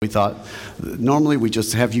thought, normally we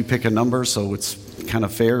just have you pick a number, so it's kind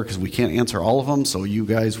of fair because we can't answer all of them. So you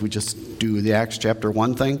guys, we just do the Acts chapter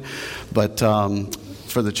 1 thing. But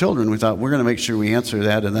for the children, we thought we're going to make sure we answer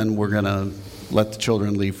that, and then we're going to let the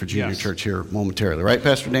children leave for junior church here momentarily. Right,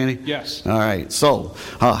 Pastor Danny? Yes. All right. So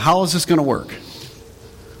how is this going to work?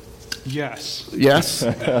 Yes. Yes?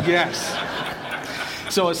 Yes.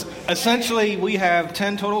 So essentially, we have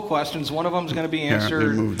 10 total questions. One of them is going to be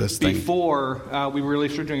answered before we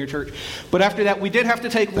release for junior church. But after that, we did have to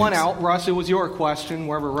take one out. Russ, it was your question,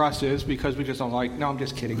 wherever Russ is, because we just don't like... No, I'm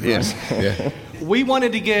just kidding. Yes. Yeah. We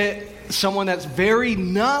wanted to get someone that's very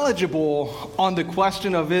knowledgeable on the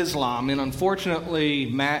question of Islam. And unfortunately,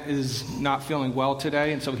 Matt is not feeling well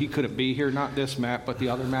today, and so he couldn't be here. Not this Matt, but the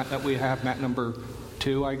other Matt that we have, Matt number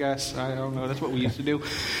 2, I guess. I don't know. That's what we used to do.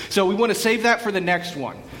 So we want to save that for the next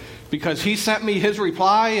one, because he sent me his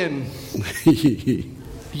reply, and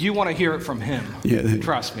you want to hear it from him. Yeah.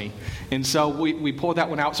 Trust me. And so we pulled that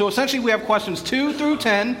one out. So essentially, we have questions 2 through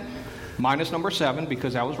 10, minus number 7,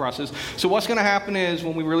 because that was Russ's. So what's going to happen is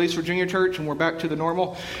when we release for junior church and we're back to the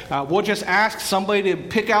normal, we'll just ask somebody to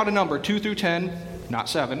pick out a number, 2 through 10, not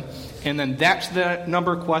 7. And then that's the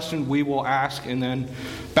number question we will ask, and then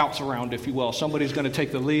bounce around, if you will. Somebody's going to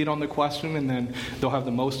take the lead on the question, and then they'll have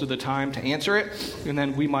the most of the time to answer it. And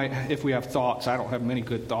then we might, if we have thoughts, I don't have many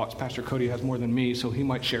good thoughts. Pastor Cody has more than me, so he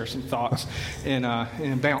might share some thoughts and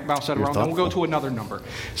bounce that around. And we'll go to another number.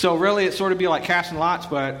 So really, it's sort of be like casting lots,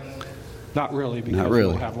 but not really, because we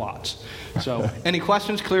don't have lots. So any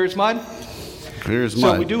questions? Clear as mud? Clear as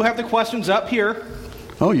mud. So we do have the questions up here.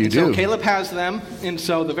 Oh, you do? So Caleb has them. And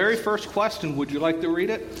so the very first question, would you like to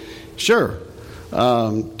read it? Sure.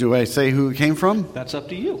 Do I say who it came from? That's up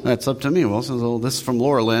to you. That's up to me. Well, this is from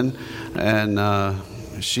Laura Lynn, and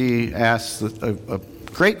she asked a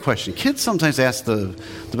great question. Kids sometimes ask but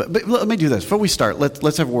let me do this. Before we start,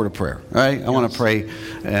 let's have a word of prayer, all right? I want to pray,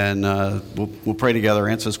 and we'll pray together,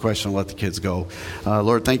 answer this question, and let the kids go.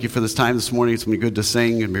 Lord, thank you for this time this morning. It's been good to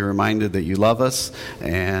sing and be reminded that you love us,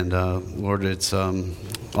 and Lord, it's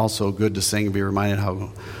also good to sing and be reminded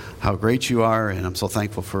how great you are, and I'm so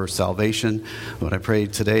thankful for salvation. What I pray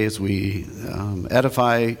today as we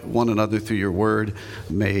edify one another through your word,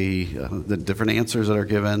 may the different answers that are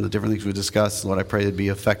given, the different things we discuss, Lord, I pray it'd be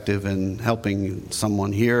effective in helping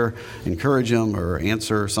someone here, encourage them, or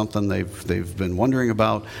answer something they've been wondering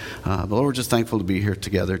about. But Lord, we're just thankful to be here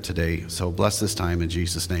together today. So bless this time in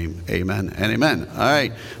Jesus' name. Amen and amen. All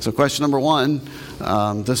right. So question number 1.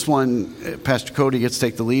 This one, Pastor Cody gets to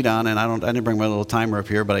take the lead on, and I didn't bring my little timer up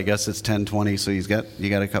here, but I guess it's 10:20, so you got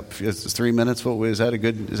a couple. It's 3 minutes. Is that a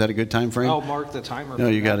good time frame? I'll mark the timer. No,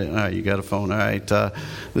 you got it. All right, you got a phone. All right.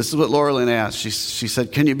 This is what Laura Lynn asked. She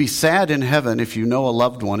said, "Can you be sad in heaven if you know a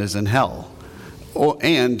loved one is in hell?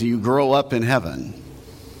 And do you grow up in heaven?"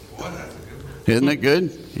 Isn't it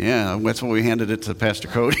good? Yeah, that's when we handed it to Pastor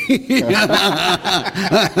Cody.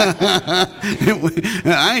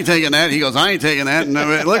 I ain't taking that. He goes, I ain't taking that. And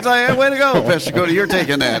it looks like, way to go, Pastor Cody. You're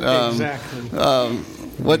taking that. Exactly.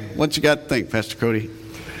 What you got to think, Pastor Cody?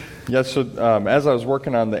 Yes, so as I was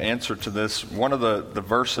working on the answer to this, one of the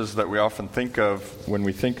verses that we often think of when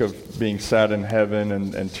we think of being sad in heaven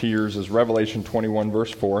and tears is Revelation 21,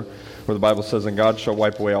 verse 4, where the Bible says, "And God shall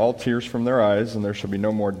wipe away all tears from their eyes, and there shall be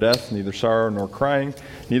no more death, neither sorrow nor crying,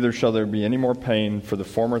 neither shall there be any more pain, for the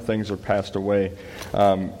former things are passed away."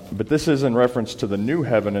 But this is in reference to the new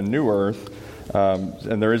heaven and new earth,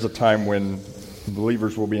 and there is a time when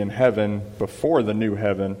believers will be in heaven before the new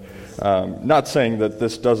heaven. Not saying that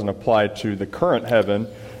this doesn't apply to the current heaven,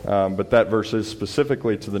 but that verse is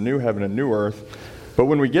specifically to the new heaven and new earth. But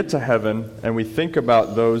when we get to heaven and we think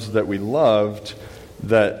about those that we loved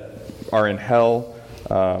that are in hell,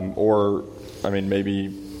 or,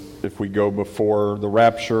 maybe if we go before the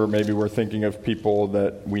rapture, maybe we're thinking of people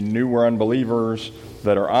that we knew were unbelievers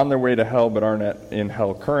that are on their way to hell but aren't in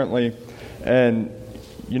hell currently. And,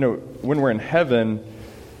 when we're in heaven,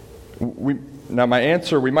 now my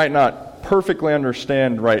answer, we might not perfectly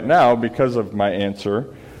understand right now because of my answer,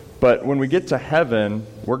 but when we get to heaven,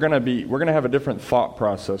 we're going to have a different thought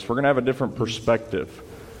process. We're going to have a different perspective.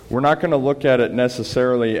 We're not going to look at it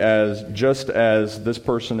necessarily as just as this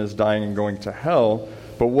person is dying and going to hell,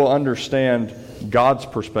 but we'll understand God's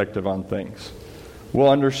perspective on things. We'll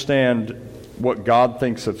understand what God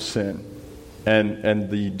thinks of sin and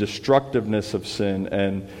the destructiveness of sin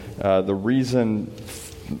and the reason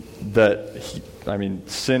that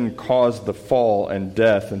sin caused the fall and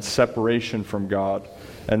death and separation from God,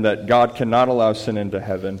 and that God cannot allow sin into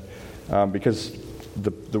heaven because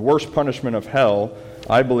the worst punishment of hell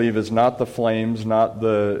I believe, is not the flames, not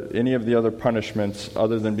any of the other punishments,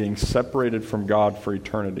 other than being separated from God for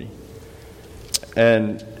eternity.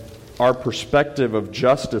 And our perspective of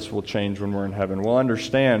justice will change when we're in heaven. We'll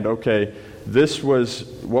understand, okay, this was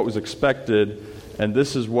what was expected, and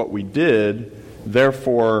this is what we did.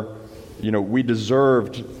 Therefore, we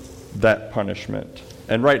deserved that punishment.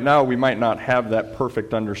 And right now, we might not have that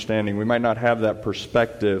perfect understanding. We might not have that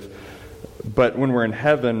perspective. But when we're in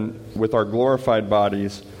heaven with our glorified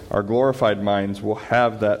bodies, our glorified minds, we'll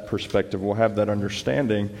have that perspective. We'll have that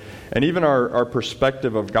understanding. And even our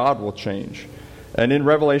perspective of God will change. And in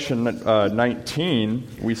Revelation 19,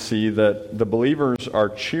 we see that the believers are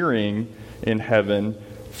cheering in heaven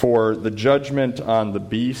for the judgment on the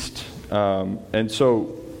beast. And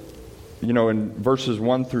so, in verses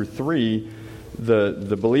 1 through 3,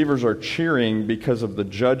 the believers are cheering because of the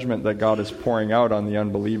judgment that God is pouring out on the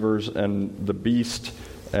unbelievers and the beast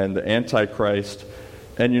and the Antichrist.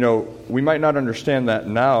 And, we might not understand that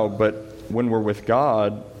now, but when we're with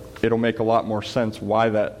God, it'll make a lot more sense why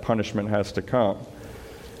that punishment has to come.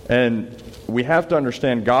 And we have to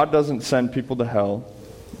understand God doesn't send people to hell.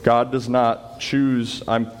 God does not choose,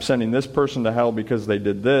 I'm sending this person to hell because they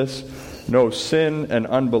did this. No, sin and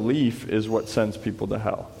unbelief is what sends people to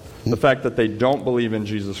hell. The fact that they don't believe in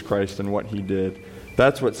Jesus Christ and what he did,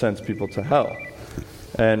 that's what sends people to hell.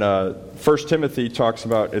 And 1 Timothy talks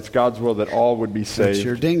about it's God's will that all would be saved. That's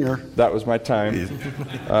your dinger. That was my time.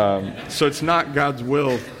 So it's not God's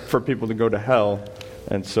will for people to go to hell.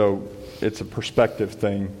 And so it's a perspective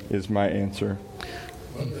thing is my answer.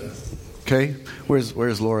 Okay.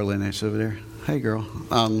 Where's Laura Lynn? She's over there. Hey, girl.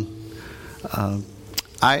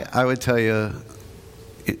 I would tell you,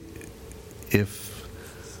 if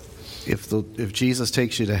Jesus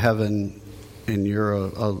takes you to heaven and you're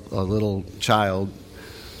a little child,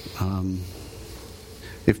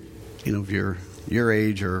 if you're your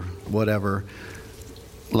age or whatever,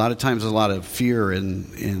 a lot of times there's a lot of fear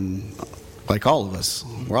in like all of us.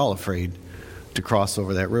 We're all afraid to cross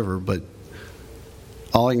over that river, but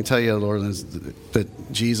all I can tell you, Lord, is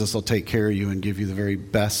that Jesus will take care of you and give you the very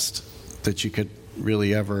best that you could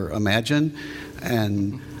really ever imagine.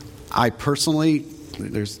 And I personally,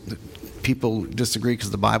 people disagree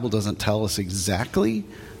because the Bible doesn't tell us exactly,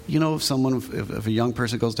 if a young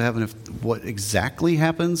person goes to heaven, what exactly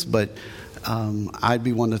happens. But I'd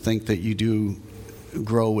be one to think that you do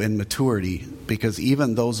grow in maturity, because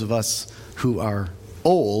even those of us who are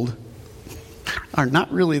old are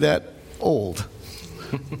not really that old.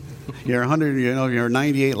 You're 100, you're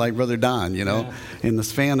 98 like Brother Don, Yeah. In the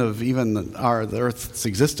span of even the Earth's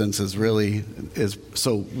existence is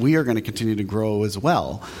so we are going to continue to grow as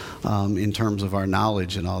well in terms of our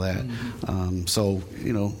knowledge and all that.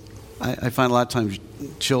 Mm-hmm. I find a lot of times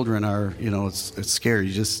children are, it's scary.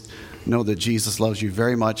 You just know that Jesus loves you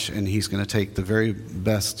very much, and he's going to take the very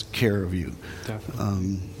best care of you.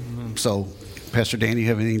 Definitely. So, Pastor Dan, you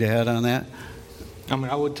have anything to add on that?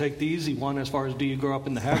 I would take the easy one as far as do you grow up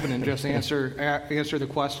in the heaven and just answer the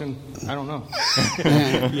question, I don't know.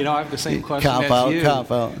 I have the same question as you. Cop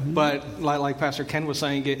out. But like Pastor Ken was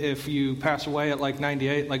saying, if you pass away at like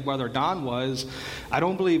 98, like Brother Don was, I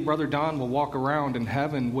don't believe Brother Don will walk around in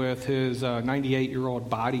heaven with his 98-year-old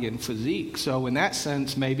body and physique. So in that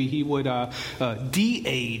sense, maybe he would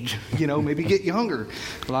de-age, maybe get younger.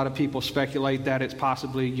 A lot of people speculate that it's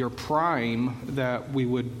possibly your prime that we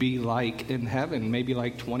would be like in heaven, maybe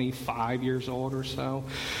like 25 years old or so.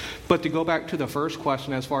 But to go back to the first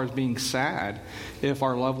question as far as being sad, if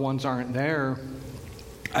our loved ones aren't there,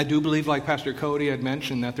 I do believe, like Pastor Cody had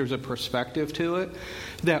mentioned, that there's a perspective to it,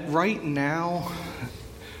 that right now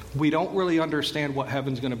we don't really understand what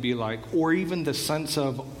heaven's going to be like, or even the sense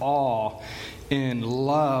of awe and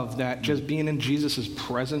love that just being in Jesus'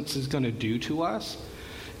 presence is going to do to us.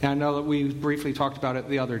 And I know that we briefly talked about it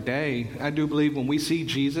the other day. I do believe when we see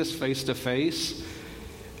Jesus face to face,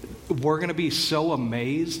 we're going to be so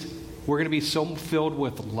amazed. We're going to be so filled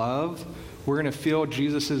with love. We're going to feel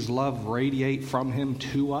Jesus' love radiate from him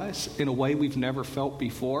to us in a way we've never felt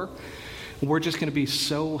before. We're just going to be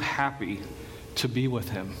so happy to be with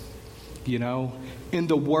him. In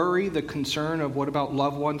the worry, the concern of what about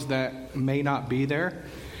loved ones that may not be there,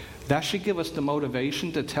 that should give us the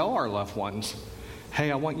motivation to tell our loved ones, hey,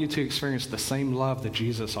 I want you to experience the same love that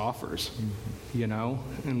Jesus offers,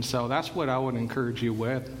 And so that's what I would encourage you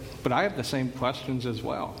with. But I have the same questions as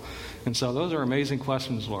well. And so those are amazing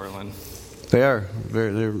questions, Laura Lynn. They are.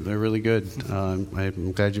 They're really good.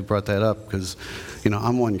 I'm glad you brought that up because,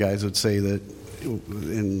 I'm one guy who would say that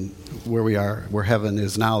in where we are, where heaven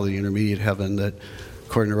is now, the intermediate heaven, that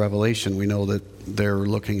according to Revelation, we know that they're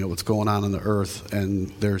looking at what's going on the earth and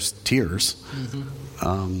there's tears. Mm-hmm.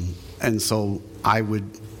 And so I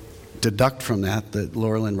would deduct from that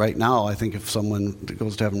Laura Lynn, right now, I think if someone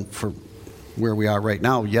goes to heaven for where we are right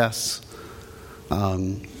now, yes.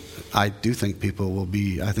 I do think people will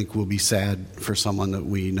be sad for someone that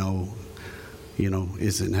we know,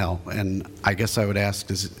 is in hell. And I guess I would ask,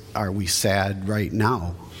 are we sad right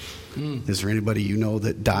now? Is there anybody you know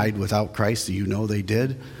that died without Christ that you know they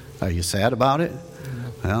did? Are you sad about it?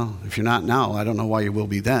 Well, if you're not now, I don't know why you will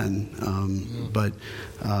be then. But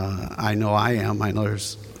I know I am. I know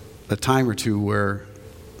there's a time or two where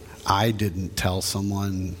I didn't tell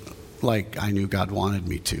someone like I knew God wanted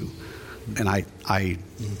me to. And I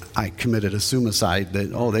committed a suicide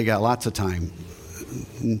that, they got lots of time.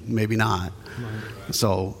 Maybe not. Right.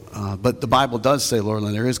 So, but the Bible does say, Laura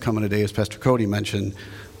Lynn, there is coming a day, as Pastor Cody mentioned,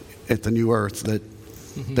 at the new earth, that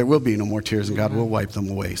there will be no more tears and God will wipe them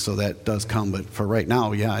away. So that does come. But for right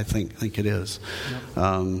now, I think it is.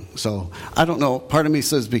 Yep. So I don't know. Part of me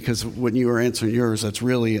says, because when you were answering yours, that's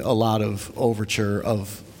really a lot of overture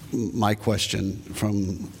of my question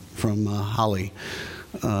from Holly.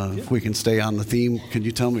 If we can stay on the theme, can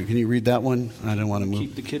you read that one? I don't want to move.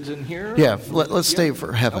 Keep the kids in here? Yeah, let's stay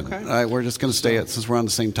for heaven. Okay. All right, we're just going to stay since we're on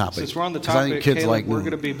the same topic. Since we're on the topic, I think kids Caleb, like we're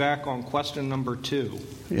going to be back on question number 2.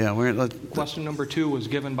 Yeah, question number 2 was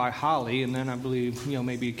given by Holly, and then I believe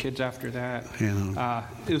maybe kids after that.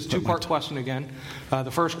 It was a 2-part question again.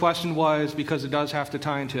 The first question was, because it does have to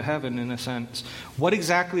tie into heaven in a sense, what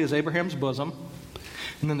exactly is Abraham's bosom?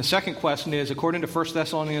 And then the second question is, according to 1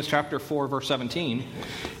 Thessalonians chapter 4, verse 17,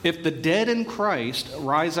 if the dead in Christ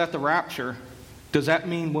rise at the rapture, does that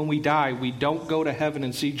mean when we die, we don't go to heaven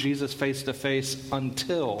and see Jesus face to face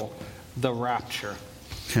until the rapture?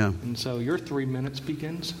 Yeah. And so your 3 minutes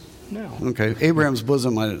begins now. Okay. Abraham's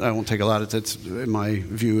bosom, I won't take a lot of it. In my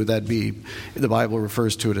view, that'd be, the Bible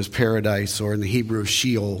refers to it as paradise, or in the Hebrew,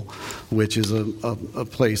 Sheol, which is a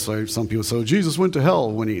place where some people say, Jesus went to hell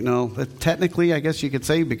when technically, I guess you could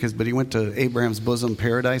say, but he went to Abraham's bosom,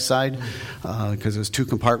 paradise side, because there's 2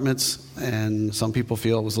 compartments, and some people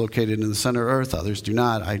feel it was located in the center of earth, others do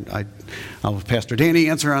not. I'll have Pastor Danny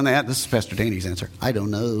answer on that. This is Pastor Danny's answer. I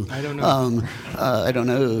don't know. I don't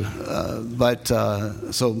know. But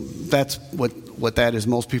so that's what that is.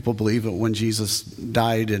 Most people believe that when Jesus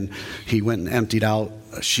died and he went and emptied out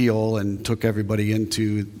Sheol and took everybody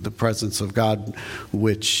into the presence of God,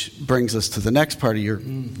 which brings us to the next part of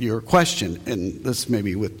your question. And this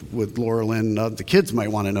maybe with Laura Lynn, the kids might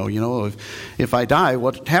want to know, if I die,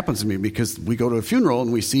 what happens to me? Because we go to a funeral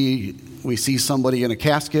and we see somebody in a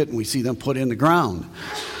casket and we see them put in the ground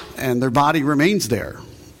and their body remains there.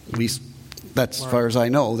 That's, as far as I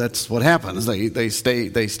know, that's what happens. They stay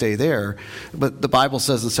there. But the Bible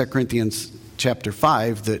says in 2 Corinthians chapter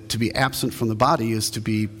 5 that to be absent from the body is to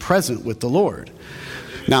be present with the Lord.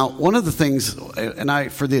 Now, one of the things,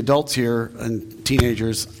 and for the adults here and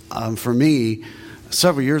teenagers, for me,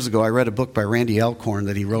 several years ago, I read a book by Randy Alcorn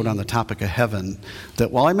that he wrote on the topic of heaven,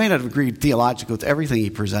 that while I may not have agreed theologically with everything he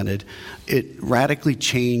presented, it radically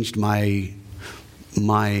changed my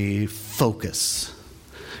focus.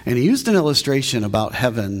 And he used an illustration about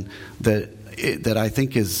heaven that I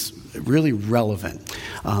think is really relevant.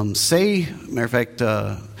 Say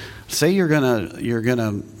you're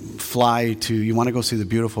gonna fly to, you want to go see the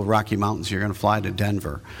beautiful Rocky Mountains. You're going to fly to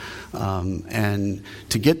Denver, and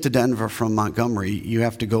to get to Denver from Montgomery, you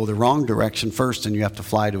have to go the wrong direction first, and you have to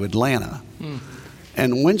fly to Atlanta.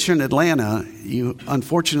 And once you're in Atlanta, you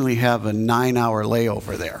unfortunately have a 9-hour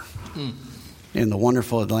layover there. In the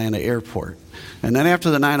wonderful Atlanta airport. And then after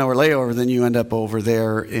the 9-hour layover, then you end up over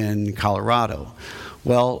there in Colorado.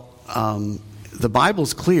 Well, the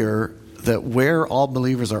Bible's clear that where all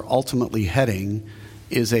believers are ultimately heading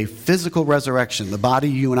is a physical resurrection. The body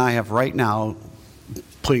you and I have right now,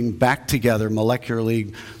 putting back together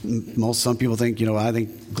molecularly. Some people think, I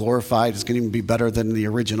think glorified is going to even be better than the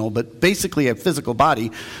original, but basically a physical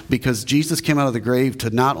body, because Jesus came out of the grave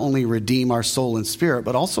to not only redeem our soul and spirit,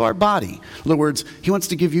 but also our body. In other words, he wants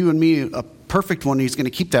to give you and me a perfect one. He's going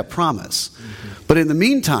to keep that promise. But in the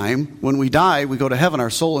meantime, when we die, we go to heaven. Our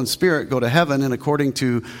soul and spirit go to heaven, and according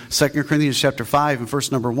to 2 Corinthians chapter 5 and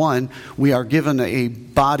verse number 1, we are given a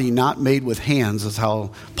body not made with hands, is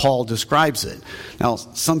how Paul describes it. Now,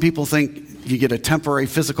 some people think you get a temporary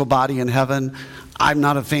physical body in heaven. I'm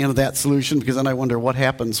not a fan of that solution, because then I wonder what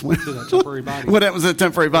happens when to that temporary body. What happens to a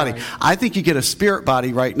temporary body. Right. I think you get a spirit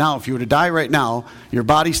body right now. If you were to die right now, your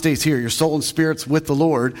body stays here, your soul and spirit's with the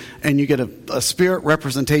Lord, and you get a spirit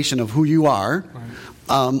representation of who you are,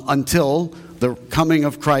 until the coming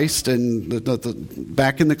of Christ and the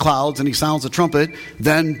back in the clouds and he sounds a trumpet,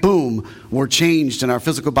 then boom, we're changed and our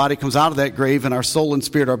physical body comes out of that grave and our soul and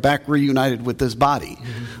spirit are back reunited with this body.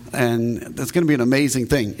 And that's going to be an amazing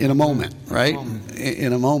thing in a moment, right?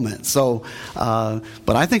 In a moment. So,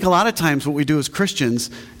 but I think a lot of times what we do as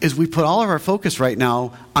Christians is we put all of our focus right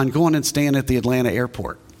now on going and staying at the Atlanta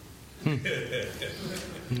airport.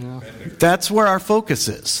 That's where our focus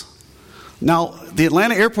is. Now, the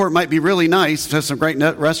Atlanta airport might be really nice, has some great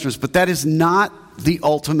restaurants, but that is not the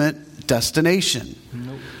ultimate destination.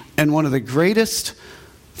 Nope. And one of the greatest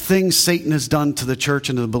things Satan has done to the church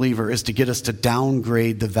and to the believer is to get us to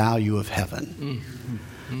downgrade the value of heaven.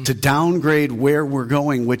 To downgrade where we're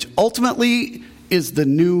going, which ultimately is the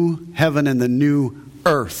new heaven and the new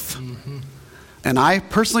earth. And I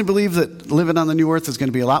personally believe that living on the new earth is going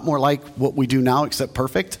to be a lot more like what we do now, except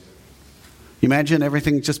perfect. You imagine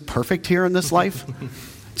everything just perfect here in this life?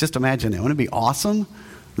 Just imagine it. Wouldn't it be awesome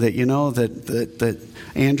that, you know, that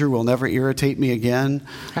Andrew will never irritate me again?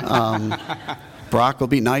 Brock will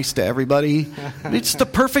be nice to everybody. It's the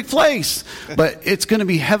perfect place. But it's going to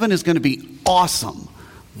be, heaven is going to be awesome.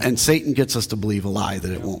 And Satan gets us to believe a lie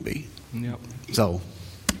that it won't be. Yep. So,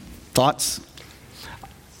 thoughts?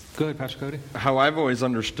 Go ahead, Pastor Cody. How I've always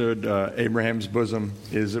understood Abraham's bosom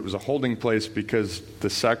is it was a holding place because the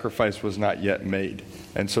sacrifice was not yet made.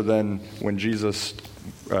 And so then when Jesus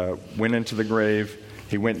went into the grave,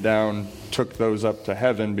 he went down, took those up to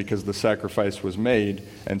heaven because the sacrifice was made,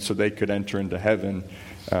 and so they could enter into heaven.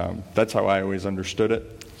 That's how I always understood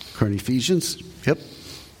it. Current Ephesians? Yep.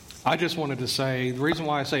 I just wanted to say, the reason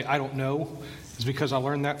why I say I don't know is because I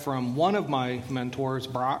learned that from one of my mentors,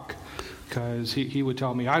 Brock. Because he would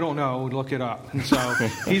tell me, I don't know, look it up. And so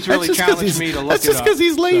he's really challenged me to look it up. That's just because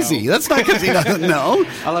he's lazy. So. That's not because he doesn't know.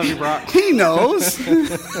 I love you, Brock. He knows.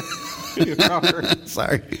 Robert.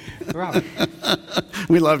 Sorry. Robert.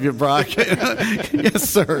 We love you, Brock. Yes,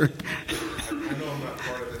 sir. I know I'm not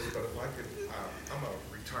part of this, but if I could, I'm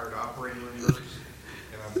a retired operating room nurse,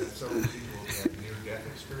 and I've met several people who have near-death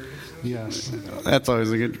experiences. Yes. That's always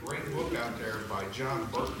a good... There's a great book out there by John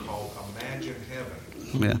Burke called Imagine Heaven.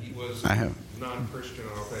 Yeah, he was I have. Non-Christian,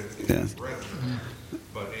 I don't know if Yes. read it,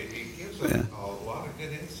 but it gives a lot of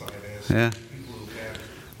good insight as Yeah. to people who have.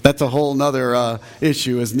 That's a whole nother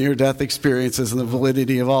issue, is near-death experiences and the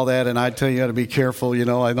validity of all that. And I tell you, you got to be careful. You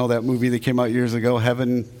know, I know that movie that came out years ago,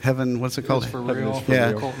 Heaven. What's it called? For Real.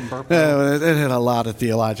 Yeah. Colton Burpo. Yeah, it had a lot of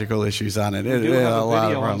theological issues on it. We do had have a a lot of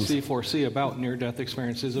video on problems. C4C about near-death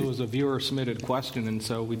experiences. It was a viewer-submitted question, and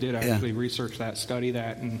so we did actually research that, study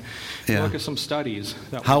that, and look at some studies.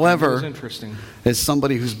 However, was interesting. As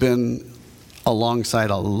somebody who's been alongside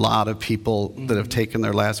a lot of people that have taken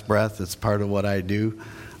their last breath, it's part of what I do.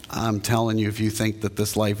 I'm telling you, if you think that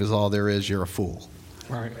this life is all there is, you're a fool.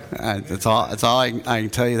 Right. That's all I can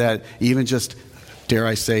tell you that, even just, dare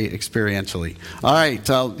I say, experientially. All right,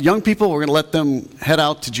 young people, we're going to let them head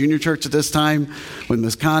out to junior church at this time with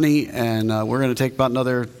Ms. Connie, and we're going to take about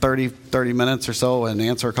another 30 minutes or so and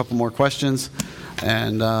answer a couple more questions.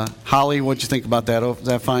 And Holly, what'd you think about that? Oh, is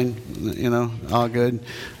that fine? You know, all good?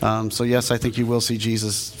 So yes, I think you will see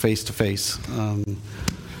Jesus face to face.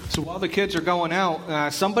 So while the kids are going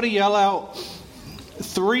out, somebody yell out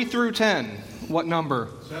 3 through 10. What number?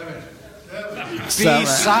 7.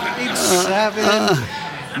 Besides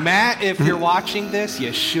 7. Matt, if you're watching this,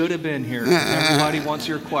 you should have been here. Everybody wants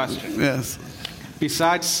your question. Yes.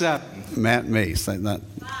 Besides 7. Matt Mace. Not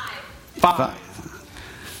 5.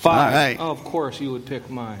 All right. Oh, of course, you would pick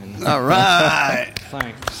mine. All right.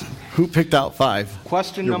 Thanks. Who picked out 5?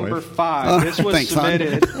 Question Your number wife. 5. This was Thanks,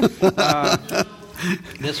 submitted.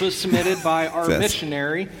 This was submitted by our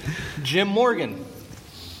missionary, Jim Morgan.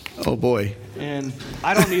 Oh, boy. And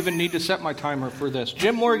I don't even need to set my timer for this.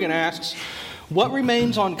 Jim Morgan asks, what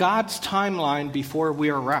remains on God's timeline before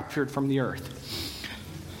we are raptured from the earth?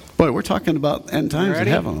 Boy, we're talking about end times in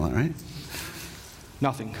heaven, right?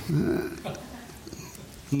 Nothing.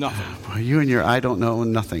 Nothing. Boy, you and your I don't know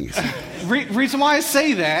and nothing. Reason why I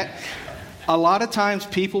say that, a lot of times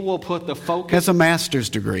people will put the focus... Has a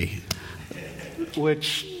master's degree.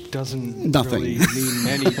 Which doesn't Nothing. really mean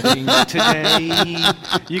anything today.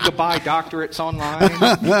 You could buy doctorates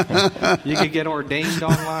online. You could get ordained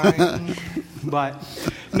online. But,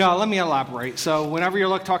 no, let me elaborate. So whenever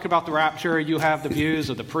you're talking about the rapture, you have the views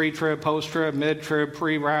of the pre-trib, post-trib, mid-trib,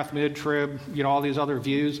 pre-wrath, mid-trib, all these other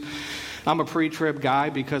views. I'm a pre-trib guy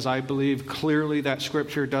because I believe clearly that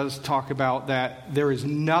Scripture does talk about that there is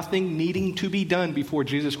nothing needing to be done before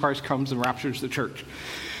Jesus Christ comes and raptures the church.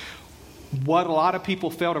 What a lot of people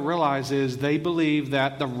fail to realize is they believe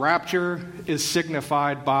that the rapture is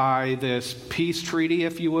signified by this peace treaty,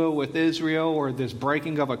 if you will, with Israel, or this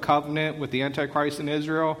breaking of a covenant with the Antichrist in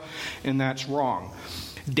Israel, and that's wrong.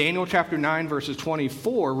 Daniel chapter 9, verses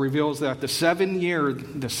 24 reveals that the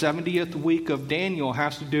 70th week of Daniel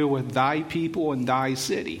has to do with thy people and thy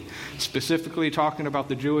city, specifically talking about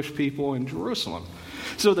the Jewish people in Jerusalem.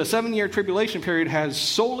 So the 7-year tribulation period has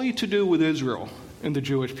solely to do with Israel and the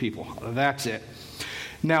Jewish people. That's it.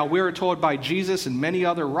 Now, we are told by Jesus and many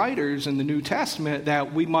other writers in the New Testament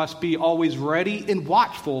that we must be always ready and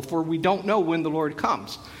watchful, for we don't know when the Lord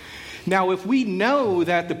comes. Now, if we know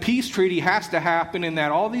that the peace treaty has to happen and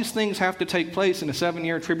that all these things have to take place in a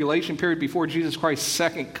 7-year tribulation period before Jesus Christ's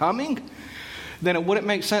second coming, then it wouldn't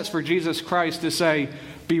make sense for Jesus Christ to say,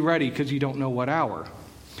 be ready because you don't know what hour.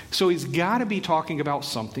 So he's got to be talking about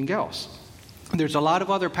something else. There's a lot of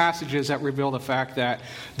other passages that reveal the fact that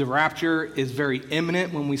the rapture is very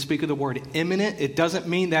imminent. When we speak of the word imminent, it doesn't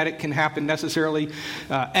mean that it can happen necessarily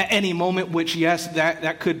at any moment, which, yes,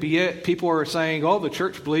 that could be it. People are saying, oh, the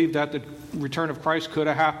church believed that the return of Christ could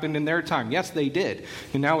have happened in their time. Yes, they did.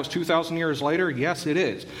 And now it's 2,000 years later. Yes, it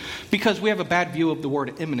is. Because we have a bad view of the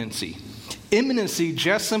word imminency. Imminency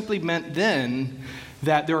just simply meant then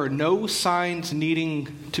that there are no signs needing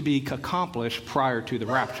to be accomplished prior to the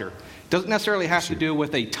rapture. Doesn't necessarily have to do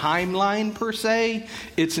with a timeline per se.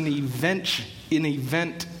 It's an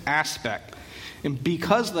event aspect. And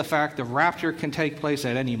because of the fact the rapture can take place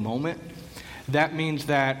at any moment, that means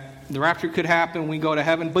that the rapture could happen, we go to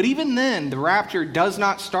heaven. But even then, the rapture does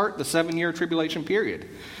not start the 7-year tribulation period.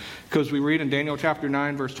 Because we read in Daniel chapter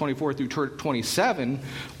 9, verse 24 through 27,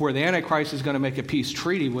 where the Antichrist is going to make a peace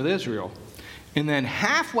treaty with Israel. And then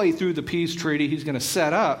halfway through the peace treaty, he's going to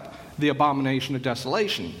set up the abomination of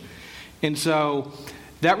desolation. And so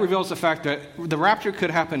that reveals the fact that the rapture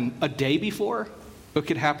could happen a day before, but it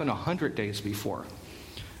could happen 100 days before.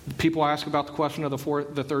 People ask about the question of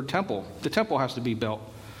the third temple. The temple has to be built.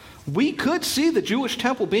 We could see the Jewish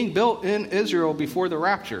temple being built in Israel before the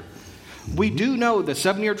rapture. We do know the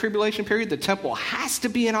 7-year tribulation period, the temple has to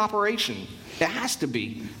be in operation. It has to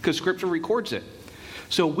be, because Scripture records it.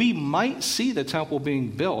 So we might see the temple being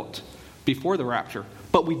built before the rapture,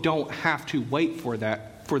 but we don't have to wait for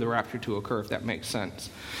that, for the rapture to occur, if that makes sense.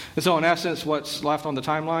 And so in essence, what's left on the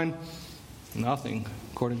timeline? Nothing,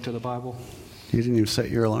 according to the Bible. You didn't even set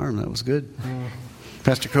your alarm. That was good.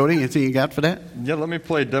 Pastor Cody, anything you got for that? Yeah, let me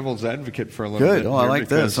play devil's advocate for a little bit. Good. Oh, I like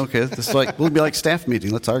this. Okay, this is like, we'll be like staff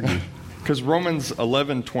meeting. Let's argue. Because Romans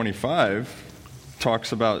 11:25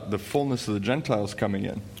 talks about the fullness of the Gentiles coming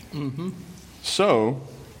in. Mm-hmm. So,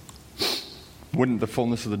 wouldn't the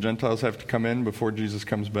fullness of the Gentiles have to come in before Jesus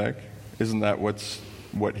comes back? Isn't that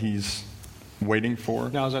what he's waiting for?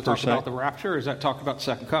 Now, is that talking about the rapture, or is that talking about the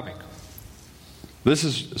second coming? This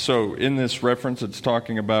is, so in this reference, it's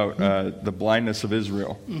talking about the blindness of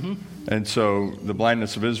Israel. Mm-hmm. And so the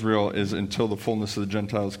blindness of Israel is until the fullness of the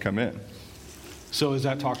Gentiles come in. So is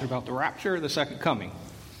that talking about the rapture or the second coming?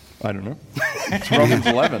 I don't know. It's Romans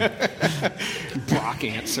 11. Brock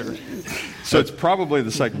answer. So it's probably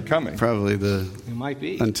the second coming. Probably it might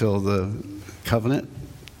be. Until the covenant.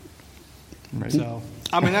 Right. So,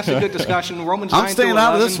 I mean, that's a good discussion. Romans I'm 9 staying through 11,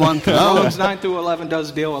 out of this one. Romans 9 through 11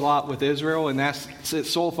 does deal a lot with Israel, and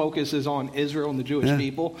its sole focus is on Israel and the Jewish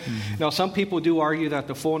people. Mm-hmm. Now, some people do argue that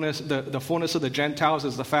the fullness of the Gentiles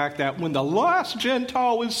is the fact that when the last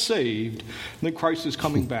Gentile is saved, then Christ is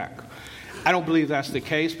coming back. I don't believe that's the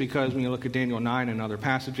case, because when you look at Daniel 9 and other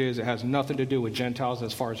passages, it has nothing to do with Gentiles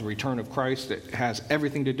as far as the return of Christ. It has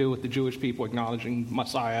everything to do with the Jewish people acknowledging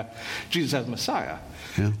Messiah, Jesus as Messiah.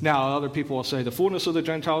 Yeah. Now, other people will say the fullness of the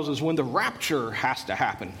Gentiles is when the rapture has to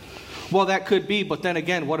happen. Well, that could be, but then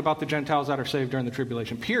again, what about the Gentiles that are saved during the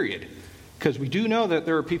tribulation period? Because we do know that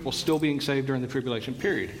there are people still being saved during the tribulation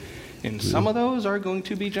period. And some of those are going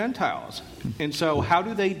to be Gentiles. And so how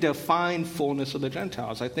do they define fullness of the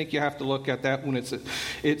Gentiles? I think you have to look at that when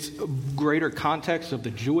it's greater context of the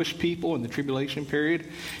Jewish people in the tribulation period.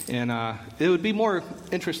 And it would be more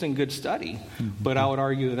interesting, good study. But I would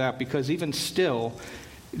argue that because even still,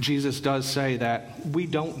 Jesus does say that we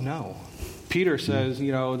don't know. Peter says,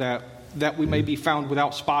 that we may be found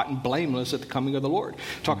without spot and blameless at the coming of the Lord.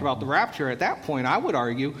 Talk about the rapture at that point, I would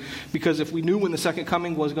argue, because if we knew when the second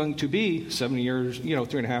coming was going to be, 70 years,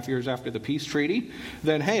 3.5 years after the peace treaty,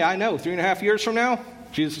 then, hey, I know, 3.5 years from now,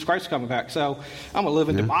 Jesus Christ is coming back. So I'm going to live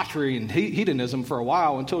in debauchery and hedonism for a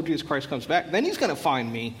while until Jesus Christ comes back. Then he's going to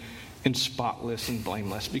find me and spotless and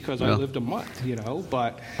blameless because I lived a month,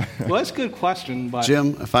 But, well, that's a good question. But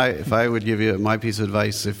Jim, if I would give you my piece of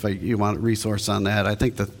advice, if you want a resource on that, I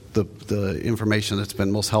think the information that's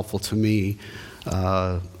been most helpful to me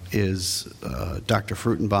is Dr.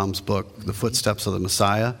 Frutenbaum's book, The Footsteps of the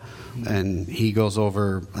Messiah. And he goes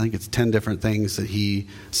over, I think it's 10 different things that he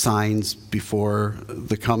signs before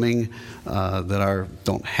the coming that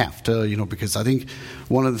don't have to, because I think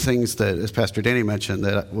one of the things that, as Pastor Danny mentioned,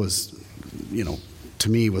 that was, to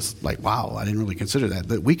me was like, wow, I didn't really consider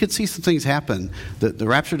that we could see some things happen. The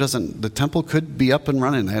rapture the temple could be up and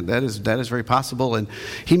running. That is very possible. And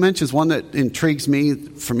he mentions one that intrigues me.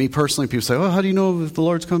 For me personally, people say, how do you know if the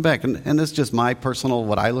Lord's coming back? And this is just my personal,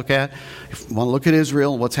 what I look at. If you want to look at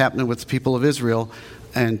Israel, what's happening with the people of Israel.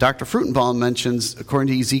 And Dr. Frutenbaum mentions,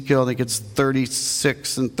 according to Ezekiel, I think it's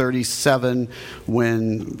 36 and 37,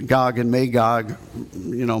 when Gog and Magog,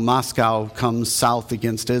 Moscow comes south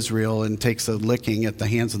against Israel and takes a licking at the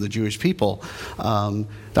hands of the Jewish people.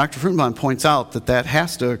 Dr. Frutenbaum points out that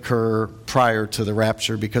has to occur prior to the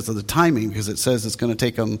rapture because of the timing, because it says it's going to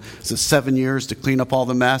take them 7 years to clean up all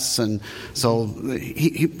the mess. And so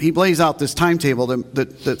he lays out this timetable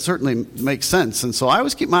that certainly makes sense. And so I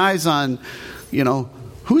always keep my eyes on,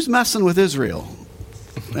 who's messing with Israel?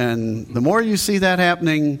 And the more you see that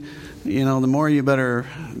happening, the more you better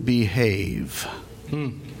behave.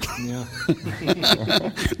 Yeah.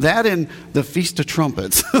 That and the Feast of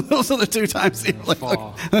Trumpets. Those are the two times,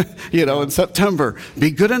 in September.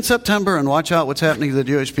 Be good in September and watch out what's happening to the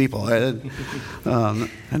Jewish people. That'd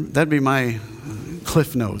be my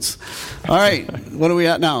cliff notes. All right, what are we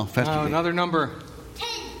at now, Pastor? Another number.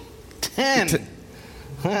 10.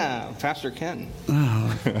 Pastor Ken.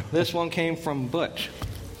 Oh. This one came from Butch.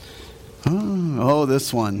 Oh,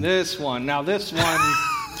 this one. This one. Now, this one.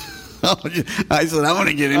 I said, I want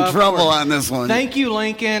to get in trouble on this one. Thank you,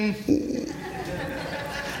 Lincoln.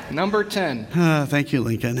 Number 10. Thank you,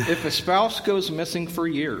 Lincoln. If a spouse goes missing for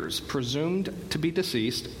years, presumed to be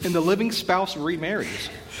deceased, and the living spouse remarries,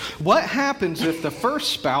 what happens if the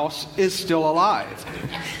first spouse is still alive?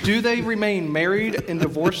 Do they remain married and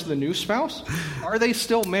divorce the new spouse? Are they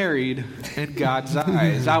still married in God's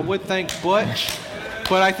eyes? I would think Butch,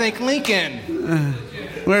 but I think Lincoln.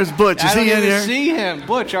 Where's Butch? Is he in here? I don't see him.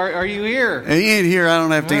 Butch, are you here? He ain't here. I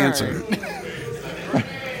don't have to answer.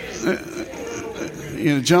 You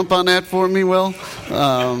gonna jump on that for me, Will?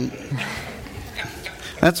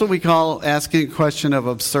 That's what we call asking a question of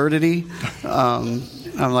absurdity.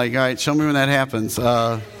 I'm like, all right, show me when that happens.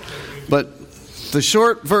 But the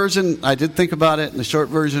short version, I did think about it, and the short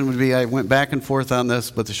version would be, I went back and forth on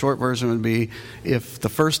this, but the short version would be, if the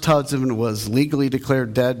first husband was legally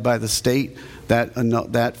declared dead by the state,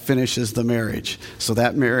 that finishes the marriage. So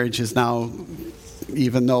that marriage is now,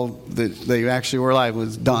 even though they actually were alive,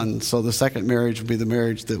 was done. So the second marriage would be the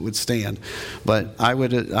marriage that would stand. But I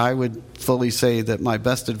would fully say that my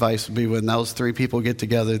best advice would be, when those three people get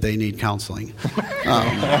together, they need counseling.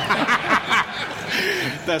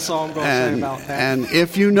 That's all I'm going to say about that. And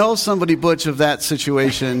if you know somebody, Butch, of that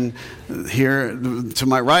situation, here to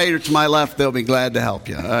my right or to my left, they'll be glad to help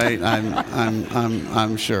you. All right?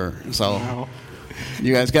 I'm sure. So. No.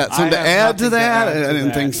 You guys got something to add to that? I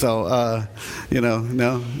didn't think so.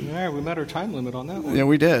 No. Yeah, we met our time limit on that one. Yeah,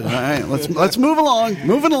 we did. All right, let's move along.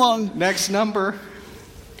 Moving along. Next number: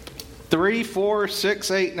 3, 4,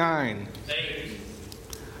 6, 8, 9.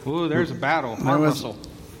 Ooh, there's a battle. Russell.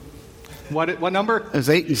 What number? It's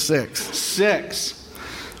 8 and 6. 6.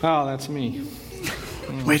 Oh, that's me.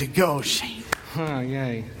 Way to go, Shane. Oh,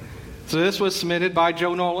 yay. So this was submitted by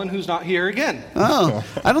Joe Nolan, who's not here again. Oh,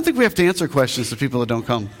 I don't think we have to answer questions to people that don't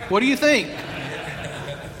come. What do you think?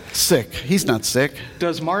 Sick. He's not sick.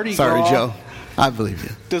 Does Mardi Sorry, Gras... Joe. I believe you.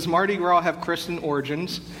 Does Mardi Gras have Christian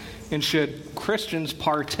origins? And should Christians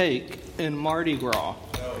partake in Mardi Gras?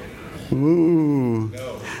 No. Ooh.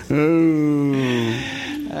 No. Ooh.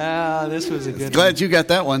 This was a good Glad you got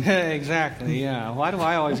that one. Exactly, yeah. Why do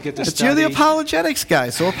I always get to study? You're the apologetics guy,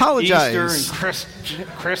 so apologize. Easter and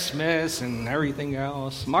Christmas and everything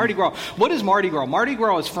else. Mardi Gras. What is Mardi Gras? Mardi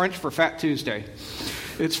Gras is French for Fat Tuesday.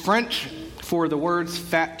 It's French for the words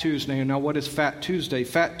Fat Tuesday. Now, what is Fat Tuesday?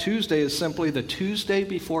 Fat Tuesday is simply the Tuesday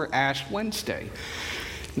before Ash Wednesday.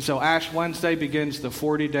 And so Ash Wednesday begins the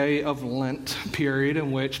 40-day of Lent period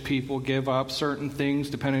in which people give up certain things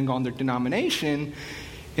depending on their denomination.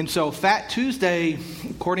 And so Fat Tuesday,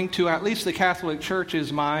 according to at least the Catholic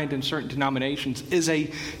Church's mind and certain denominations, is a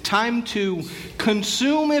time to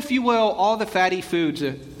consume, if you will, all the fatty foods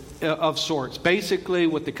of sorts. Basically,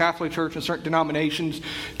 with the Catholic Church and certain denominations,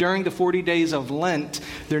 during the 40 days of Lent,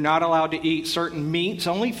 they're not allowed to eat certain meats,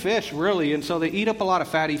 only fish, really. And so they eat up a lot of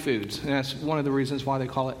fatty foods. And that's one of the reasons why they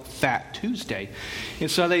call it Fat Tuesday. And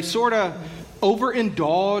so they sort of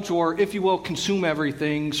overindulge, or if you will, consume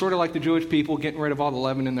everything, sort of like the Jewish people getting rid of all the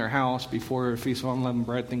leaven in their house before a Feast of Unleavened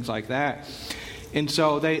Bread, things like that. And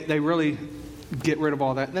so they really get rid of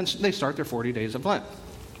all that. And then they start their 40 days of Lent.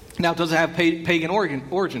 Now, does it have pagan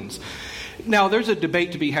origins? Now, there's a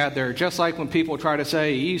debate to be had there, just like when people try to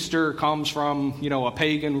say Easter comes from, a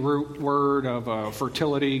pagan root word of a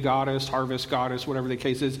fertility goddess, harvest goddess, whatever the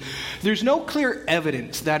case is. There's no clear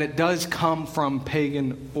evidence that it does come from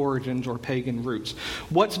pagan origins or pagan roots.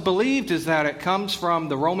 What's believed is that it comes from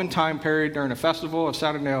the Roman time period during a festival of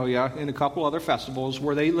Saturnalia and a couple other festivals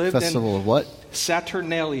where they lived in... Festival of what?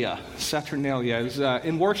 Saturnalia. Saturnalia is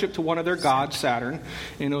in worship to one of their gods, Saturn,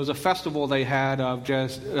 and it was a festival they had of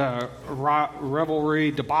just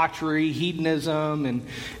revelry, debauchery, hedonism,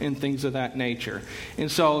 and things of that nature. And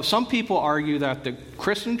so some people argue that the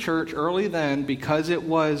Christian church early then, because it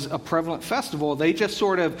was a prevalent festival, they just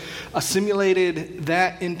sort of assimilated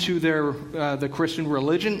that into their the Christian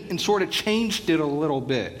religion and sort of changed it a little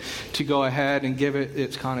bit to go ahead and give it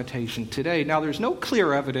its connotation today. Now, there's no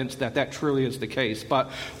clear evidence that that truly is the case, but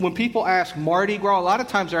when people ask Mardi Gras, a lot of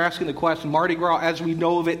times they're asking the question Mardi Gras as we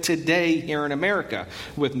know of it today here in America,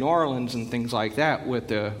 with New Orleans and things like that, with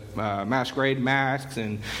the masquerade masks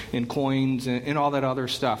and coins and all that other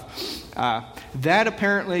stuff. That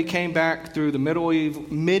apparently came back through the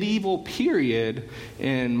medieval period,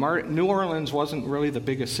 and New Orleans wasn't really the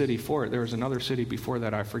biggest city for it. There was another city before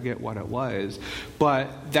that, I forget what it was.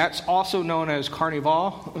 But that's also known as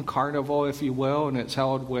Carnival, if you will, and it's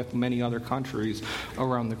held with many other countries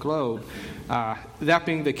around the globe. That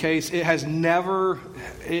being the case, it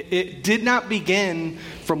did not begin,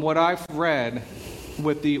 from what I've read,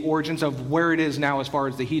 with the origins of where it is now as far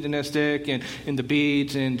as the hedonistic and the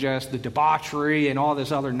beads and just the debauchery and all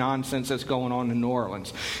this other nonsense that's going on in New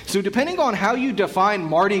Orleans. So depending on how you define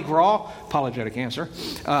Mardi Gras, apologetic answer,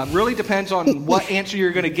 really depends on what answer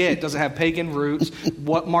you're going to get. Does it have pagan roots?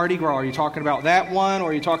 What Mardi Gras? Are you talking about that one, or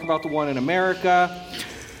are you talking about the one in America?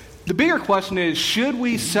 The bigger question is, should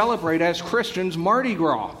we celebrate as Christians Mardi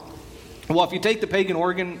Gras? Well, if you take the pagan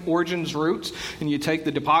origins roots and you take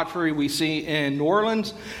the debauchery we see in New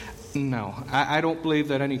Orleans, no, I don't believe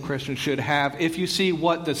that any Christian should have. If you see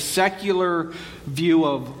what the secular view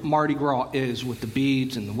of Mardi Gras is with the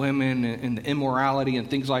beads and the women and the immorality and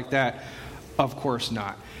things like that, of course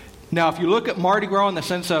not. Now, if you look at Mardi Gras in the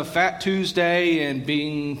sense of Fat Tuesday and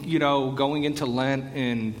being, going into Lent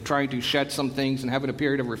and trying to shed some things and having a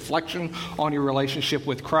period of reflection on your relationship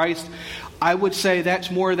with Christ, I would say that's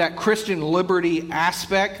more that Christian liberty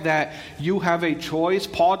aspect, that you have a choice.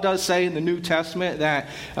 Paul does say in the New Testament that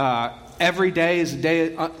every day is a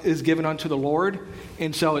day is given unto the Lord.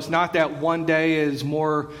 And so it's not that one day is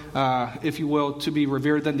more, if you will, to be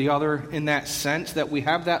revered than the other in that sense, that we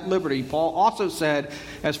have that liberty. Paul also said,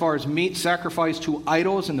 as far as meat sacrificed to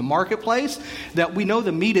idols in the marketplace, that we know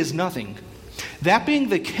the meat is nothing. That being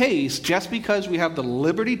the case, just because we have the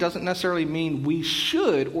liberty doesn't necessarily mean we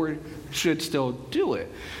should or should still do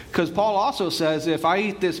it. Because Paul also says, if I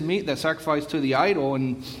eat this meat that's sacrificed to the idol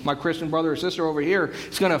and my Christian brother or sister over here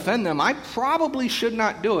is going to offend them, I probably should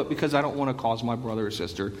not do it because I don't want to cause my brother or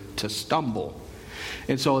sister to stumble.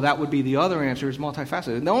 And so that would be the other answer, is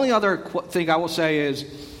multifaceted. And the only other thing I will say is,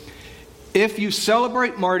 if you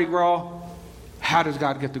celebrate Mardi Gras, how does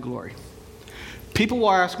God get the glory? People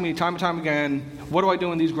will ask me time and time again, what do I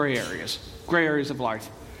do in these gray areas of life?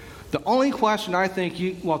 The only question I think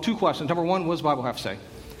two questions. Number one, what does the Bible have to say?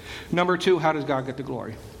 Number two, how does God get the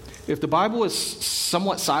glory? If the Bible is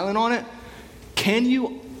somewhat silent on it, can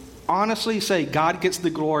you honestly say God gets the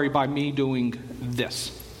glory by me doing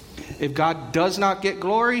this? If God does not get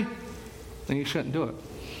glory, then you shouldn't do it,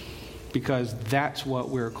 because that's what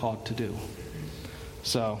we're called to do.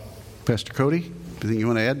 So, Pastor Cody, anything you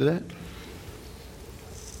want to add to that?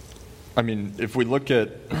 I mean, if we look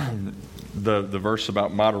at the verse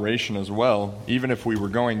about moderation as well, even if we were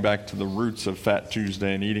going back to the roots of Fat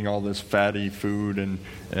Tuesday and eating all this fatty food and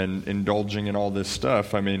indulging in all this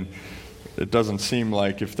stuff, I mean, it doesn't seem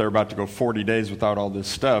like if they're about to go 40 days without all this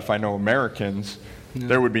stuff, I know Americans,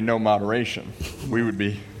 there would be no moderation. We would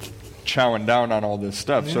be chowing down on all this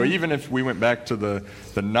stuff. So even if we went back to the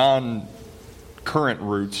non-current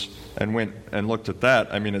roots and went and looked at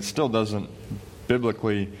that, I mean, it still doesn't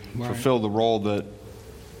biblically fulfill the role that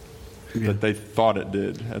they thought it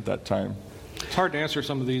did at that time. It's hard to answer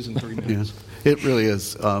some of these in 3 minutes. Yeah, it really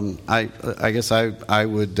is. I guess I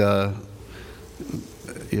would, as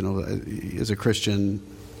a Christian,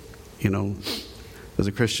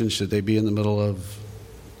 should they be in the middle of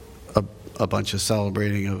a bunch of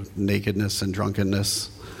celebrating of nakedness and drunkenness?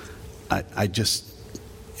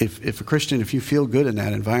 if a Christian, if you feel good in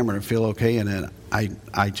that environment or feel okay in it,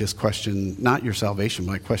 I just question not your salvation,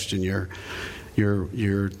 but I question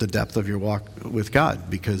the depth of your walk with God,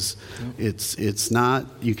 because it's not,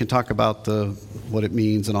 you can talk about what it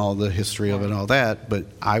means and all the history of it and all that, but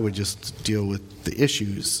I would just deal with the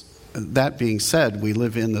issues. That being said, we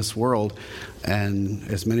live in this world, and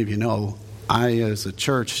as many of you know, I, as a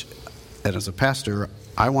church and as a pastor,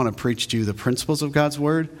 I want to preach to you the principles of God's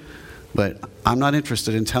Word, but I'm not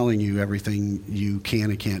interested in telling you everything you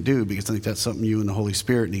can and can't do, because I think that's something you and the Holy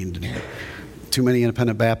Spirit need to do. Too many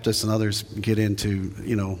independent Baptists and others get into,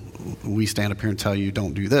 we stand up here and tell you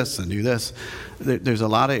don't do this and do this. There's a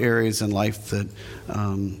lot of areas in life that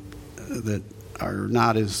are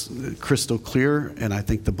not as crystal clear, and I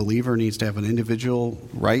think the believer needs to have an individual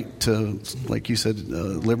right to, like you said,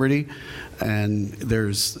 liberty. And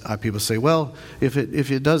there's people say, well, if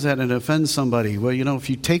it does that and it offends somebody, well, if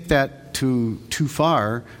you take that too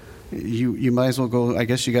far, you might as well go. I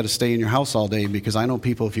guess you got to stay in your house all day, because I know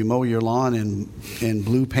people, if you mow your lawn in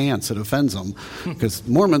blue pants, it offends them, because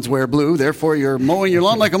Mormons wear blue, therefore you're mowing your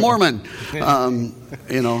lawn like a Mormon.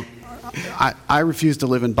 I refuse to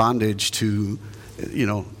live in bondage to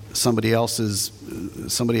somebody else's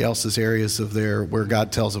areas of where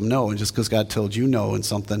God tells them no, and just because God told you no in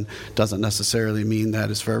something doesn't necessarily mean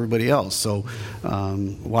that is for everybody else. So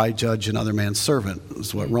why judge another man's servant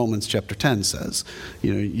is what Romans chapter 10 says.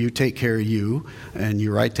 You take care of you, and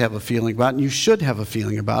you're right to have a feeling about it, and you should have a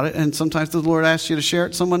feeling about it, and sometimes the Lord asks you to share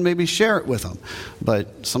it, someone maybe share it with them,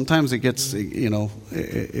 but sometimes it gets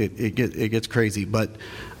it gets crazy. But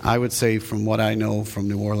I would say, from what I know from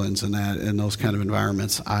New Orleans and those kind of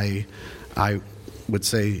environments, I would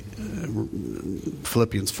say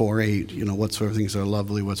Philippians 4:8. Whatsoever things are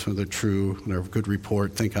lovely, whatsoever true, and are of good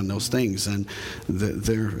report, think on those things. And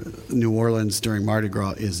their New Orleans during Mardi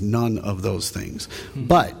Gras is none of those things.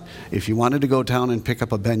 But if you wanted to go down and pick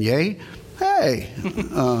up a beignet, hey.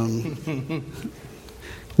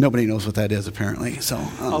 Nobody knows what that is, apparently. So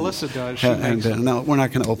Alyssa does. She makes it. No, we're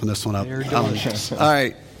not going to open this one up. All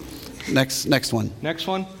right. Next one. Next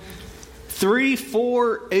one. 3,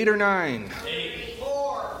 4, 8, or 9.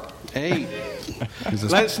 8.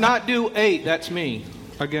 Let's not do 8. That's me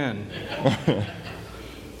again.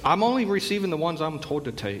 I'm only receiving the ones I'm told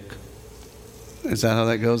to take. Is that how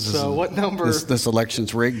that goes? So what number? This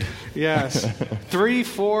election's rigged? Yes. 3,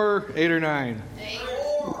 4, 8, or 9.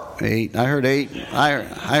 8. I heard 8. I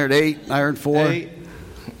heard 8. I heard 4. 8.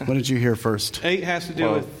 What did you hear first? 8 has to do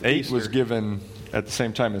with 8 Easter. was given at the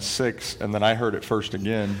same time as 6, and then I heard it first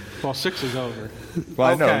again. Well, 6 is over. Well,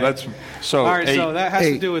 I know Okay. that's so. All right, 8, so that has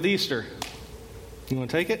 8. to do with Easter. You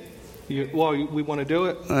want to take it? We want to do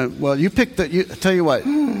it. Well, you picked tell you what.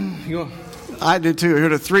 You want, I did too. I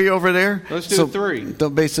heard a 3 over there. Let's do 3. So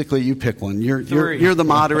basically, you pick one. You're 3. You're the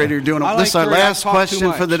moderator. You're doing I this is like our 3. I've last talked too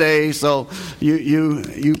question for much. the day. So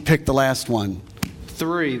you pick the last one.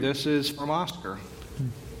 3. This is from Oscar.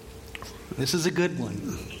 This is a good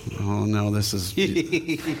one. Oh no, this is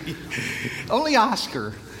Only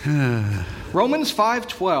Oscar. Romans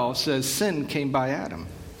 5:12 says sin came by Adam.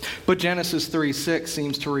 But Genesis 3:6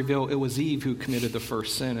 seems to reveal it was Eve who committed the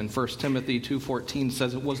first sin. And 1 Timothy 2:14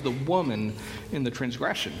 says it was the woman in the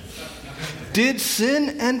transgression. Did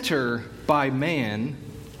sin enter by man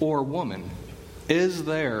or woman? Is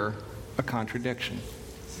there a contradiction?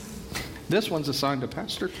 This one's assigned to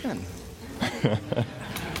Pastor Ken.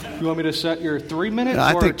 You want me to set your 3 minutes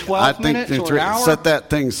or 12 minutes or an hour? Set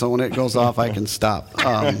that thing so when it goes off, I can stop.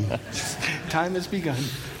 Time has begun.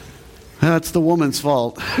 That's the woman's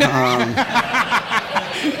fault. That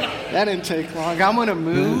didn't take long. I'm going to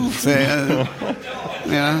move. Yeah.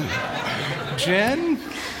 Jen?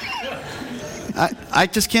 I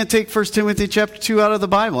just can't take 1 Timothy chapter 2 out of the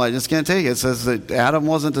Bible. I just can't take it. It says that Adam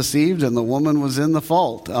wasn't deceived and the woman was in the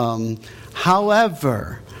fault.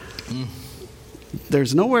 However,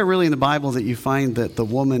 there's nowhere really in the Bible that you find that the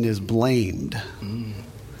woman is blamed.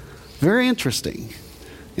 Very interesting.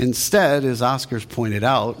 Instead, as Oscar's pointed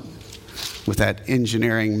out, with that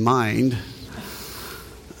engineering mind,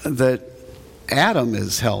 that Adam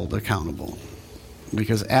is held accountable.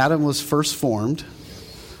 Because Adam was first formed,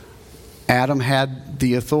 Adam had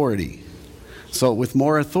the authority. So with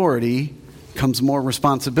more authority comes more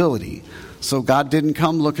responsibility. So God didn't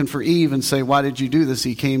come looking for Eve and say, why did you do this?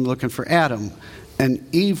 He came looking for Adam. And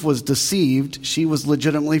Eve was deceived. She was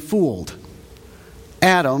legitimately fooled.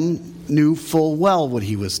 Adam knew full well what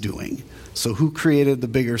he was doing. So who created the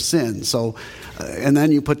bigger sin? So, and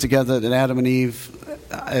then you put together that Adam and Eve,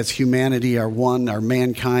 as humanity, are one, are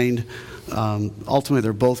mankind. Ultimately,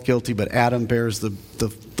 they're both guilty, but Adam bears the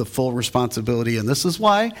full responsibility. And this is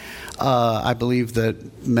why I believe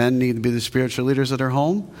that men need to be the spiritual leaders of their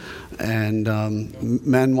home, and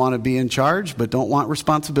men want to be in charge but don't want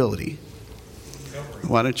responsibility.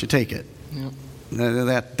 Why don't you take it? Yep.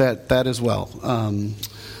 That as well.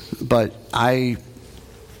 But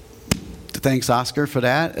thanks, Oscar, for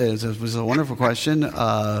that. It was a wonderful question.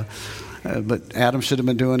 But Adam should have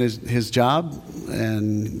been doing his job,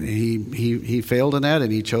 and he failed in that,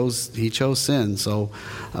 and he chose sin. So,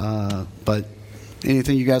 but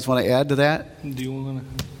anything you guys want to add to that? Do you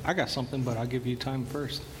want to? I got something, but I'll give you time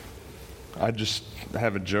first. I just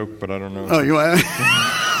have a joke, but I don't know. Oh, you want?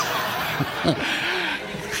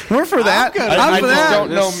 We're for that. I for just that.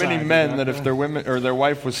 don't know many men that if their women or their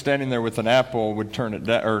wife was standing there with an apple would turn it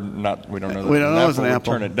down, or not. We don't know. That we don't know it's an would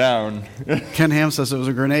apple. Turn it down. Ken Ham says it was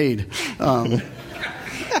a grenade. Because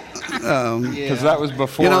that was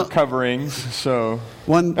before coverings. So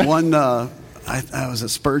I was at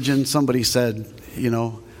Spurgeon. Somebody said,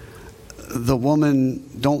 the woman,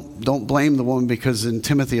 don't blame the woman, because in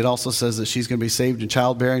Timothy it also says that she's going to be saved in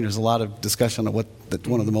childbearing. There's a lot of discussion of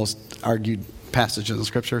one of the most argued passages in the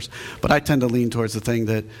scriptures, but I tend to lean towards the thing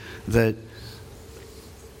that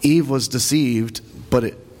Eve was deceived,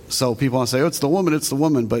 so people want to say, it's the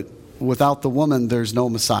woman, but without the woman there's no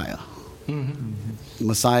Messiah. Mm-hmm.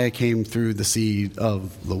 Messiah came through the seed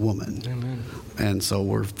of the woman. Amen. And so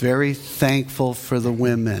we're very thankful for the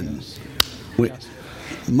women. Yes.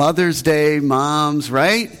 Mother's Day, moms,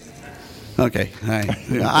 right? Okay.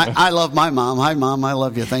 I love my mom. Hi, Mom. I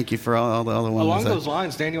love you. Thank you for all the other ones. Along those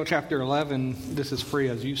lines, Daniel chapter 11, this is free,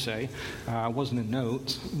 as you say. Wasn't in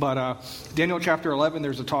notes. But Daniel chapter 11,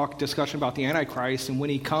 there's a discussion about the Antichrist, and when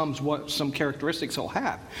he comes, what some characteristics he'll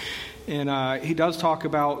have. And he does talk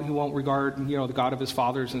about he won't regard, the God of his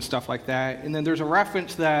fathers and stuff like that. And then there's a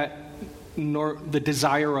reference that the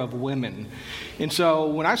desire of women. And so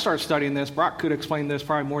when I started studying this, Brock could explain this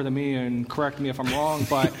probably more than me and correct me if I'm wrong,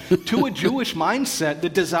 but to a Jewish mindset, the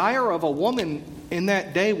desire of a woman in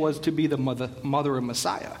that day was to be the mother of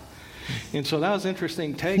Messiah. And so that was an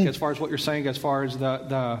interesting take as far as what you're saying, as far as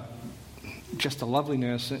just the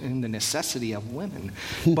loveliness and the necessity of women.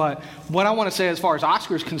 But what I want to say as far as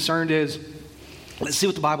Oscar is concerned is, let's see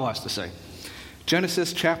what the Bible has to say.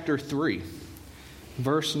 Genesis chapter 3.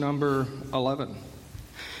 Verse number 11.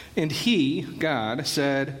 And he, God,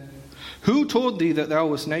 said, who told thee that thou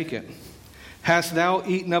wast naked? Hast thou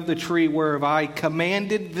eaten of the tree whereof I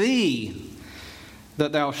commanded thee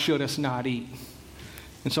that thou shouldest not eat?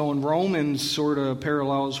 And so in Romans sort of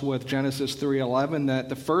parallels with Genesis 3:11, that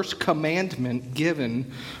the first commandment given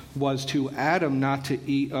was to Adam not to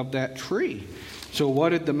eat of that tree. So what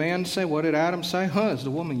did the man say? What did Adam say? It's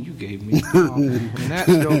the woman you gave me. And that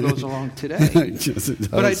still goes along today.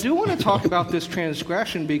 But I do want to talk about this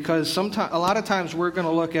transgression, because a lot of times we're going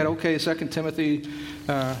to look at, 1 Timothy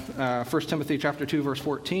chapter 2, verse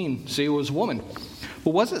 14. See, it was woman.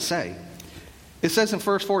 Well, what does it say? It says in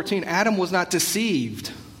verse 14, Adam was not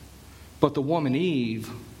deceived, but the woman Eve,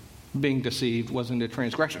 being deceived, was in the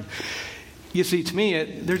transgression. You see, to me,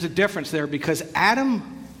 there's a difference there, because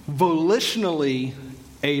Adam volitionally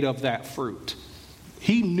ate of that fruit.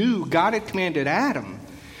 He knew God had commanded Adam.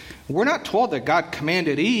 We're not told that God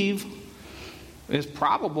commanded Eve. It's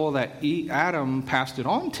probable that Adam passed it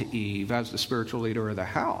on to Eve as the spiritual leader of the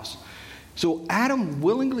house. So Adam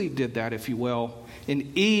willingly did that, if you will,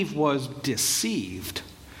 and Eve was deceived.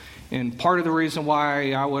 And part of the reason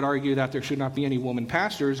why I would argue that there should not be any woman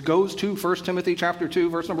pastors goes to 1 Timothy chapter 2,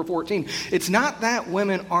 verse number 14. It's not that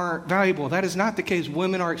women aren't valuable. That is not the case.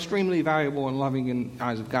 Women are extremely valuable and loving in the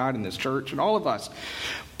eyes of God and this church and all of us.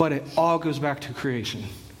 But it all goes back to creation.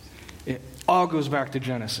 It all goes back to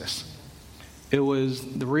Genesis. The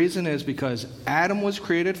reason is because Adam was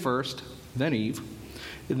created first, then Eve.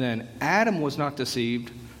 And then Adam was not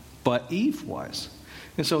deceived, but Eve was.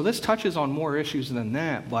 And so this touches on more issues than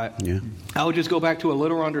that, but I would just go back to a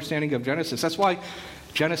literal understanding of Genesis. That's why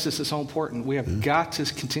Genesis is so important. We have got to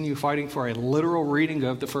continue fighting for a literal reading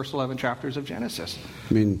of the first 11 chapters of Genesis.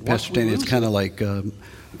 I mean, Pastor Danny, it's kind of like,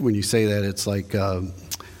 when you say that, it's like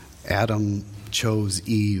Adam chose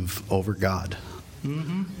Eve over God.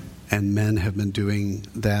 Mm-hmm. And men have been doing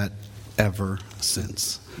that ever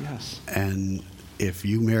since. Yes. And if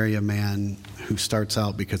you marry a man who starts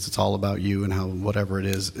out because it's all about you and whatever it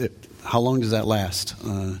is, how long does that last?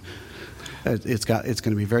 It's going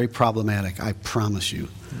to be very problematic, I promise you.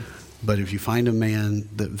 But if you find a man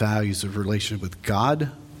that values a relationship with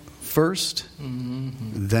God first,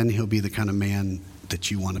 then he'll be the kind of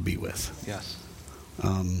that you want to be with. Yes.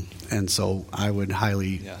 And so I would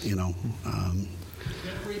highly,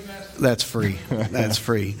 That's free. That's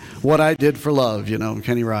free. What I Did for Love,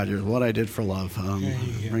 Kenny Rogers. What I Did for Love.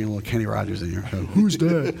 Bring a little Kenny Rogers in here. So, who's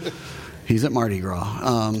that? He's at Mardi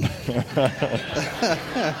Gras.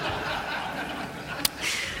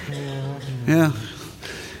 Yeah.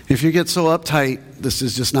 If you get so uptight, this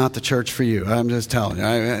is just not the church for you. I'm just telling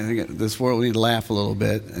you. This world, we need to laugh a little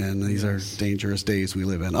bit, and these are dangerous days we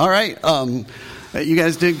live in. All right. You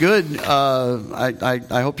guys did good.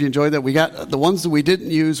 I hope you enjoyed that. We got the ones that we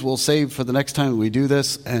didn't use, we'll save for the next time we do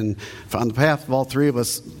this. And on behalf of all three of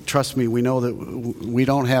us, trust me, we know that we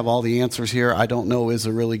don't have all the answers here. I don't know is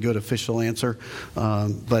a really good official answer,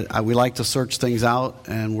 but we like to search things out,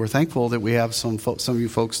 and we're thankful that we have some of you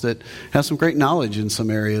folks that have some great knowledge in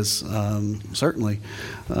some areas, certainly.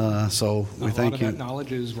 So we thank you. A lot of that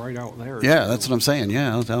knowledge is right out there. Yeah, that's what I'm saying.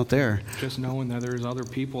 Yeah, it's out there. Just knowing that there's other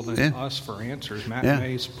people than us for answers. Matt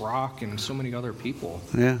Mace, Brock, and so many other people.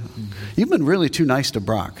 Yeah. You've been really too nice to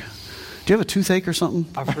Brock. Do you have a toothache or something?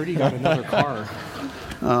 I've heard he got another car.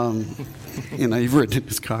 You've ridden in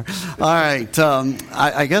his car. All right.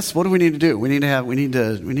 I guess what do we need to do? We need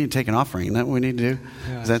to take an offering. Isn't that what we need to do?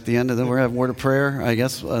 Yeah. Is that the end of we're going to have a word of prayer? I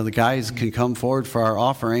guess the guys can come forward for our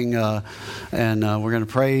offering, and we're going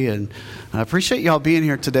to pray. And I appreciate y'all being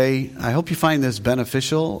here today. I hope you find this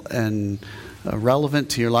beneficial and relevant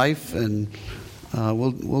to your life, and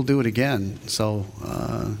we'll do it again. So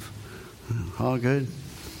all good.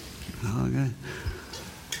 All good.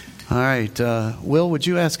 All right, Will, would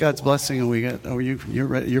you ask God's blessing? And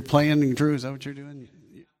you're playing, Drew. Is that what you're doing?